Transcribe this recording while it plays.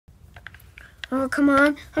Oh, come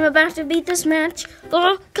on. I'm about to beat this match.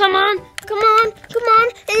 Oh, come on. Come on. Come on.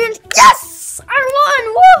 And yes! I won!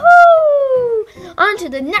 Woohoo! On to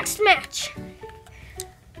the next match.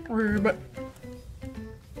 Ribbit.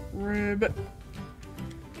 Ribbit.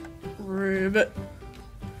 Ribbit.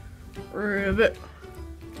 Ribbit.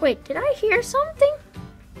 Wait, did I hear something?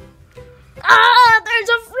 Ah, there's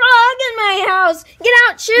a frog in my house. Get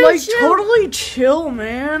out, shoo, Like, shoo. totally chill,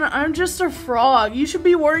 man. I'm just a frog. You should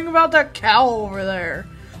be worrying about that cow over there.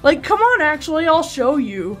 Like, come on, actually, I'll show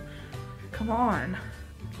you. Come on.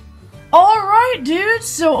 Alright, dude.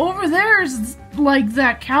 So over there is, like,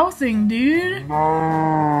 that cow thing, dude.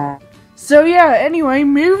 So, yeah, anyway,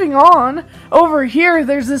 moving on. Over here,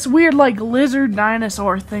 there's this weird, like, lizard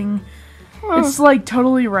dinosaur thing. It's, like,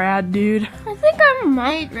 totally rad, dude. I think I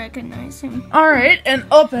might recognize him. Alright, and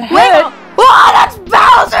up ahead... Wait, oh, that's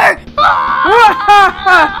Bowser!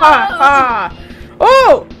 Ah!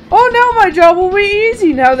 Oh, now my job will be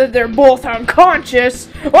easy now that they're both unconscious.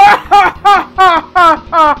 Where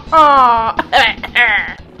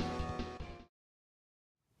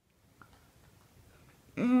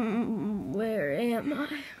am I?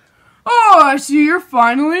 Oh, I see you're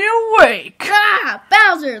finally awake. Ah,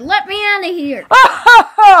 Bowser, let me out of here.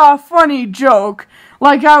 Funny joke.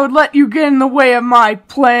 Like I would let you get in the way of my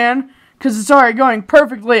plan, because it's already going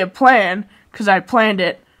perfectly a plan, because I planned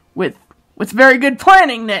it with very good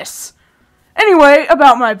planningness. Anyway,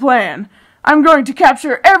 about my plan. I'm going to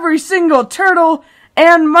capture every single turtle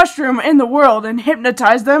and mushroom in the world and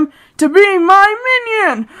hypnotize them to be my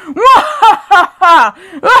minion.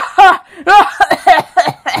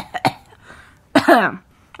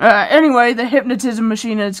 Anyway, the hypnotism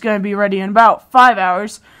machine is going to be ready in about 5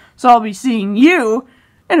 hours, so I'll be seeing you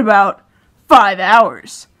in about 5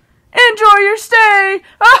 hours. Enjoy your stay!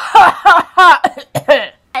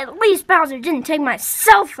 At least Bowser didn't take my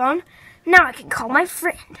cell phone. Now I can call my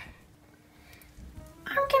friend.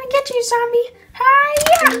 I'm gonna get you, zombie.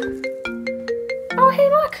 Hi-ya! Oh, hey,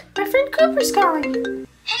 look. My friend Cooper's calling.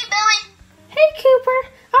 Hey, Billy. Hey, Cooper.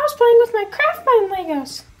 I was playing with my Craft Mine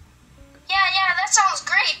Legos. Yeah, that sounds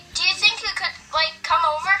great. Do you think you could, come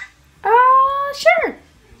over? Sure.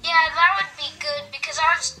 Yeah, that would be good because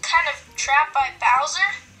I was kind of trapped by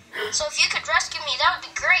Bowser. So if you could rescue me, that would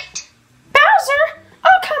be great. Bowser,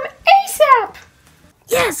 I'll come ASAP.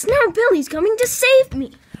 Yes, now Billy's coming to save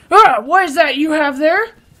me. What is that you have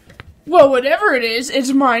there? Well, whatever it is,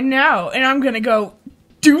 it's mine now, and I'm gonna go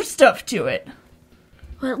do stuff to it.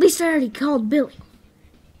 Well, at least I already called Billy.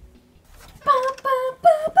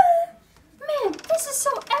 Man, this is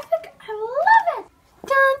so epic. I love it.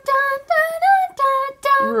 Dun, dun, dun, dun,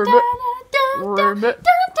 dun, Ribbit. dun, dun, dun, Ribbit.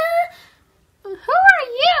 dun, dun. Who are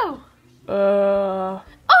you? Oh,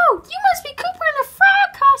 you must be Cooper in a frog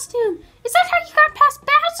costume. Is that how you got past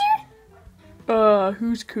Bowser?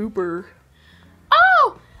 Who's Cooper?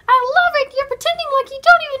 Oh, I love it. You're pretending like you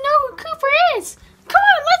don't even know who Cooper is. Come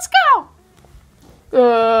on, let's go.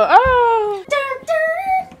 Dun,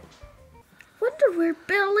 dun. Wonder where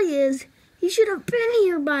Billy is. He should have been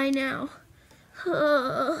here by now.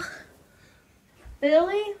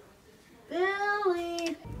 Billy?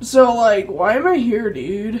 Billy? So, why am I here,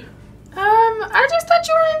 dude? I just thought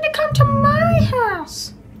you wanted to come to my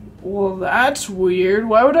house. Well, that's weird.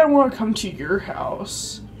 Why would I want to come to your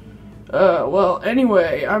house? Well,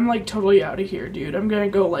 anyway, I'm, totally out of here, dude. I'm gonna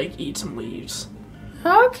go, eat some leaves.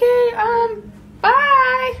 Okay,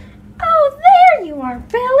 bye. Oh, there you are,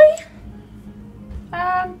 Billy.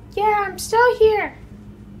 Yeah, I'm still here.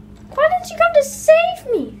 Why didn't you come to save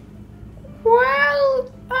me?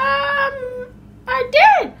 Well, I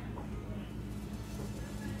did.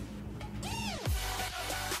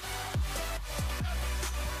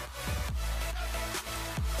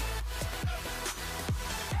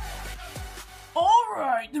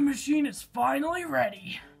 Alright, the machine is finally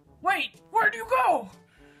ready. Wait, where'd you go?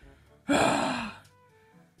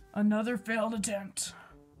 Another failed attempt.